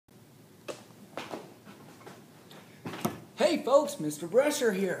Hey folks, Mr.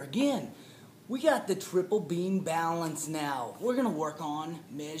 Brescher here again. We got the triple beam balance now. We're going to work on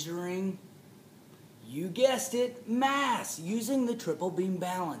measuring, you guessed it, mass using the triple beam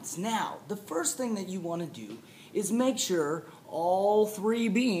balance. Now, the first thing that you want to do is make sure all three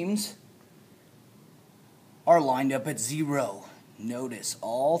beams are lined up at 0. Notice,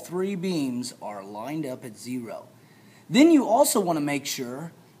 all three beams are lined up at 0. Then you also want to make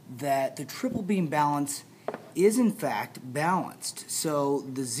sure that the triple beam balance is in fact balanced. So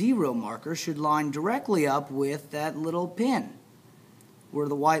the 0 marker should line directly up with that little pin where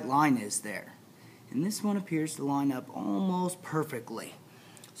the white line is there. And this one appears to line up almost perfectly.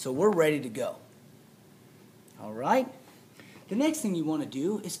 So we're ready to go. Alright? The next thing you want to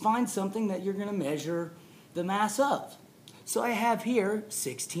do is find something that you're going to measure the mass of. So I have here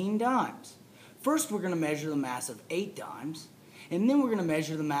 16 dimes. First we're going to measure the mass of 8 dimes, and then we're going to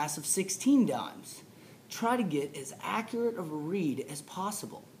measure the mass of 16 dimes. Try to get as accurate of a read as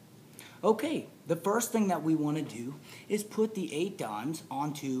possible. Okay, the first thing that we want to do is put the 8 dimes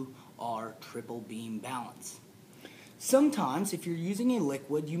onto our triple beam balance. Sometimes if you're using a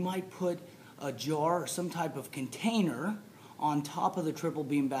liquid, you might put a jar or some type of container on top of the triple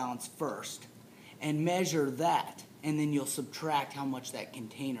beam balance first and measure that, and then you'll subtract how much that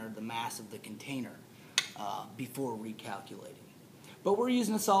container, the mass of the container, before recalculating. But we're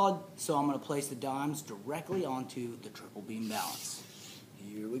using a solid, so I'm going to place the dimes directly onto the triple beam balance.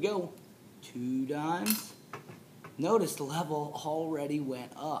 Here we go. 2 dimes. Notice the level already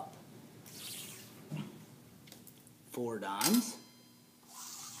went up. 4 dimes.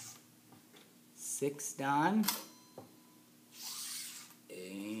 6 dimes.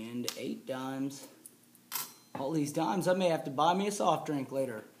 And 8 dimes. All these dimes, I may have to buy me a soft drink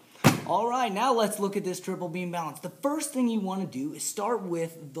later. Alright, now let's look at this triple beam balance. The first thing you want to do is start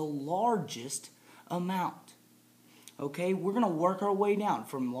with the largest amount. Okay, we're going to work our way down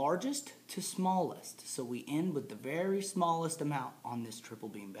from largest to smallest. So we end with the very smallest amount on this triple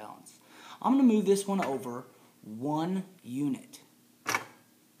beam balance. I'm going to move this one over 1 unit.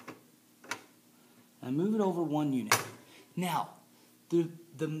 I move it over 1 unit. Now, the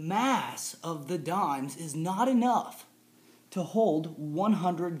mass of the dimes is not enough to hold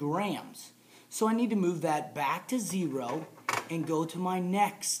 100 grams. So I need to move that back to 0 and go to my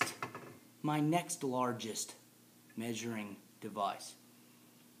next largest measuring device.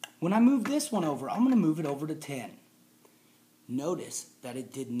 When I move this one over, I'm going to move it over to 10. Notice that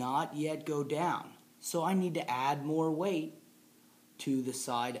it did not yet go down. So I need to add more weight to the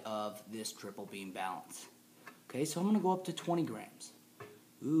side of this triple beam balance. Okay, so I'm going to go up to 20 grams.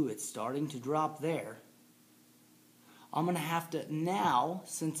 Ooh, it's starting to drop there. I'm going to have to, now,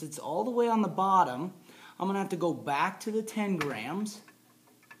 since it's all the way on the bottom, I'm going to have to go back to the 10 grams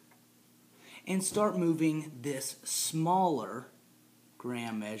and start moving this smaller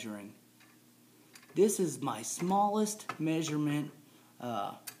gram measuring. This is my smallest measurement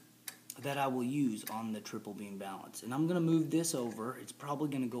that I will use on the triple beam balance. And I'm going to move this over. It's probably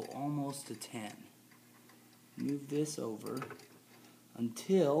going to go almost to 10. Move this over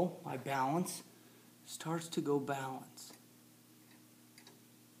until my balance starts to go balance.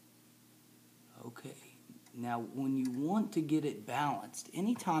 Okay, now when you want to get it balanced,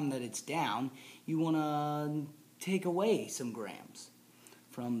 anytime that it's down, you want to take away some grams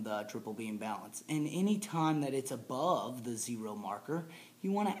from the triple beam balance. And anytime that it's above the 0 marker,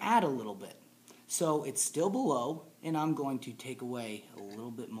 you want to add a little bit. So it's still below, and I'm going to take away a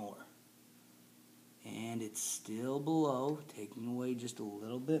little bit more. And it's still below, taking away just a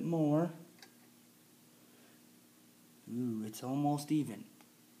little bit more. Ooh, it's almost even.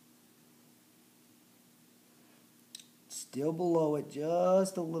 Still below it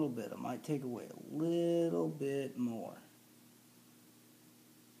just a little bit. I might take away a little bit more.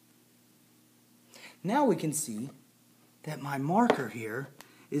 Now we can see that my marker here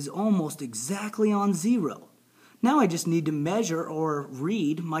is almost exactly on 0. Now I just need to measure or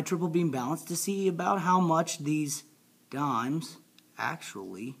read my triple beam balance to see about how much these dimes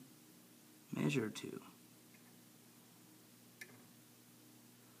actually measure to.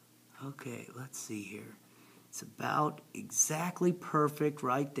 Okay, let's see here. It's about exactly perfect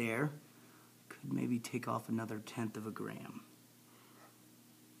right there. Could maybe take off another 1/10 of a gram.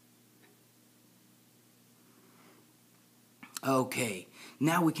 Okay,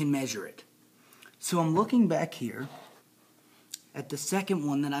 now we can measure it. So I'm looking back here at the second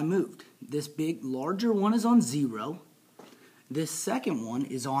one that I moved. This big, larger one is on 0. This second one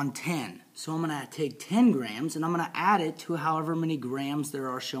is on 10. So I'm going to take 10 grams and I'm going to add it to however many grams there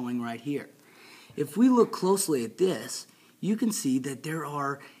are showing right here. If we look closely at this, you can see that there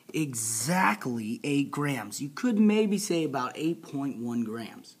are exactly 8 grams. You could maybe say about 8.1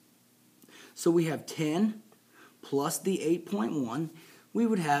 grams. So we have 10 plus the 8.1, we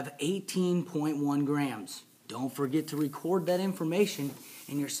would have 18.1 grams. Don't forget to record that information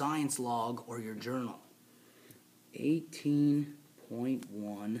in your science log or your journal.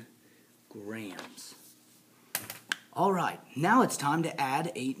 18.1 grams. All right, now it's time to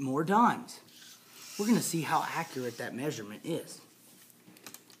add 8 more dimes. We're going to see how accurate that measurement is.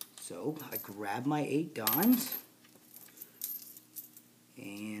 So I grab my 8 dimes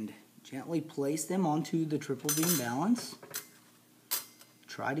and gently place them onto the triple beam balance.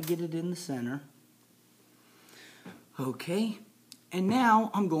 Try to get it in the center. Okay, and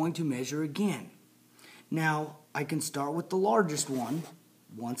now I'm going to measure again. Now I can start with the largest one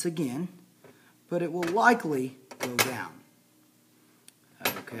once again, but it will likely go down.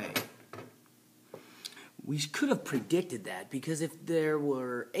 Okay. We could have predicted that, because if there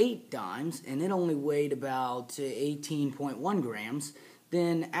were 8 dimes and it only weighed about 18.1 grams,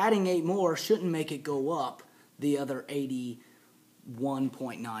 then adding 8 more shouldn't make it go up the other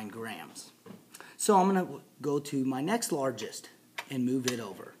 81.9 grams. So I'm going to go to my next largest and move it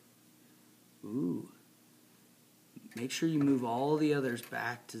over. Ooh. Make sure you move all the others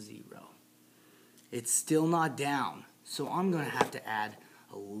back to 0. It's still not down, so I'm going to have to add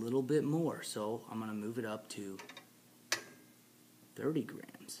a little bit more. So I'm going to move it up to 30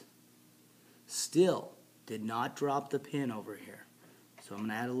 grams. Still did not drop the pin over here. So I'm going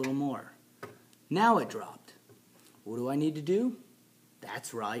to add a little more. Now it dropped. What do I need to do?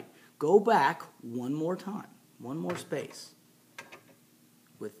 That's right. Go back one more time, one more space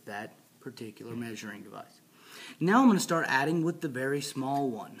with that particular measuring device. Now I'm going to start adding with the very small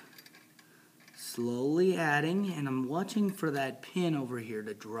one. Slowly adding, and I'm watching for that pin over here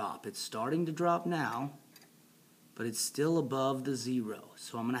to drop. It's starting to drop now, but it's still above the 0.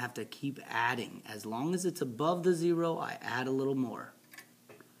 So I'm going to have to keep adding. As long as it's above the 0, I add a little more.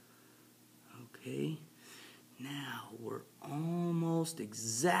 Okay, now we're almost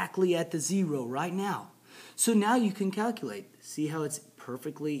exactly at the 0 right now. So now you can calculate. See how it's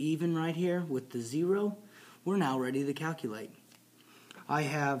perfectly even right here with the 0? We're now ready to calculate. I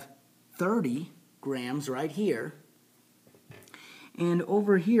have 30 grams right here, and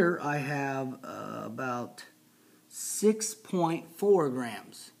over here I have about 6.4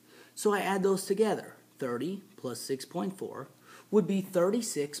 grams. So I add those together. 30 plus 6.4 would be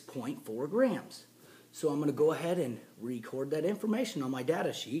 36.4 grams. So I'm going to go ahead and record that information on my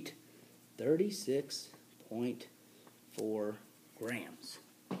data sheet. 36.4 grams.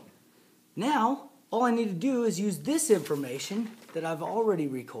 Now, all I need to do is use this information that I've already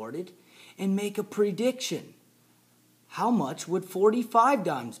recorded and make a prediction. How much would 45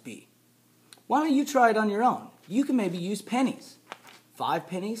 dimes be? Why don't you try it on your own? You can maybe use pennies. 5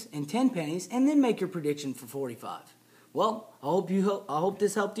 pennies and 10 pennies, and then make your prediction for 45. Well, I hope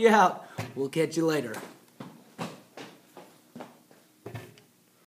this helped you out. We'll catch you later.